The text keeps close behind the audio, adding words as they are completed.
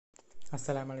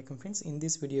Assalamu alaikum friends. In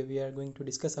this video we are going to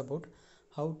discuss about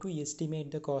how to estimate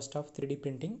the cost of 3D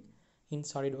printing in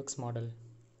Solidworks model.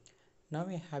 Now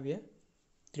we have a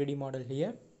 3D model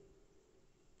here.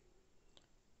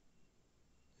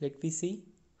 Let me see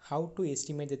how to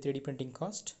estimate the 3D printing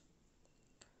cost.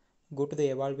 Go to the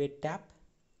Evaluate tab.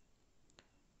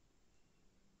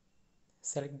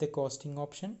 Select the costing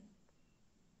option.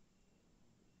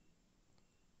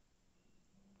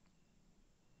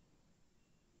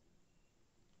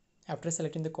 After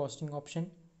selecting the costing option,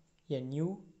 a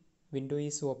new window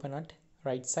is open at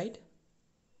right side.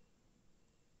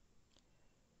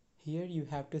 Here you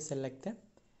have to select the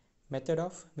method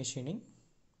of machining.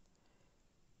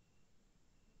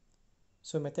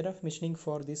 So method of machining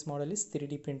for this model is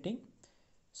 3D printing.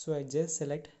 So I just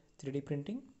select 3D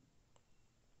printing.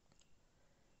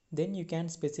 Then you can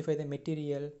specify the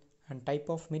material and type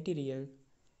of material,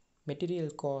 material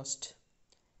cost,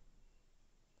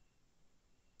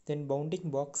 then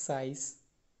bounding box size,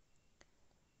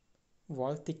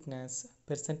 wall thickness,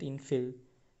 percent infill.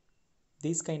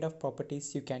 These kind of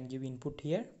properties you can give input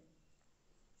here.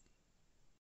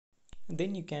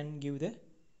 Then you can give the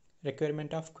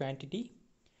requirement of quantity.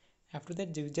 After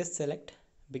that you just select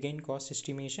begin cost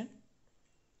estimation.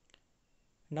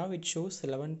 Now it shows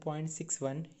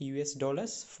 $11.61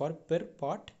 US for per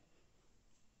part.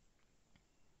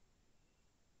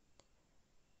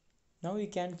 Now you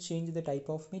can change the type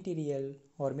of material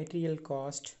or material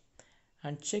cost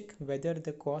and check whether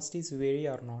the cost is vary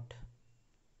or not.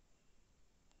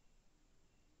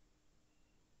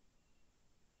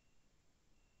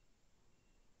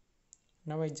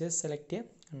 Now I just select a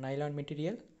nylon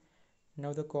material.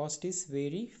 Now the cost is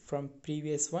vary from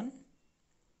previous one.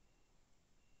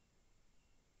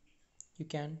 You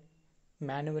can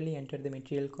manually enter the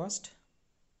material cost.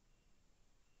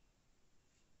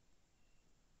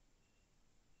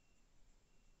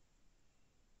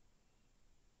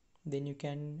 Then you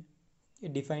can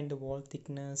define the wall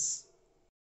thickness.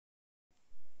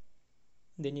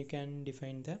 Then you can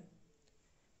define the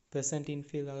percent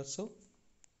infill also.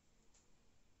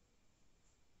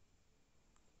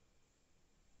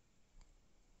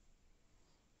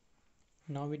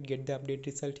 Now we get the update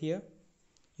result here.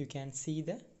 You can see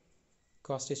the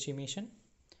cost estimation.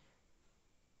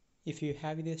 If you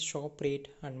have the shop rate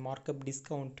and markup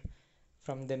discount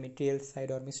from the material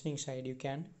side or machining side, you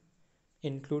can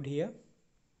include here.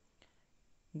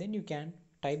 Then you can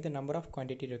type the number of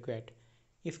quantity required.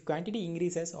 If quantity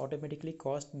increases, automatically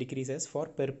cost decreases for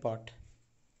per part.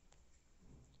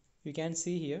 You can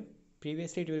see here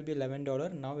previously it will be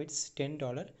 $11, now it's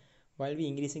 $10 while we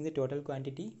increasing the total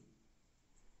quantity.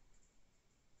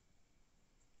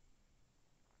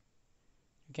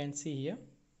 You can see here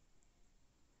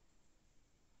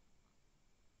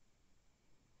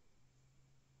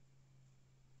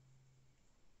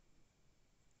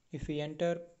if we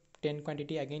enter 10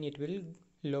 quantity, again it will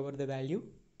lower the value.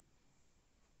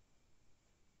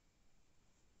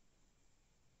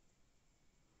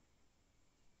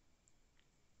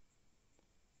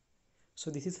 So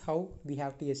this is how we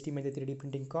have to estimate the 3D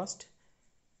printing cost.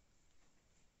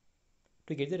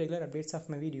 To get the regular updates of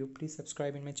my video, please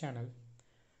subscribe in my channel.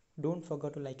 Don't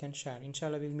forget to like and share.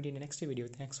 Inshallah we'll meet in the next video.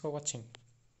 Thanks for watching.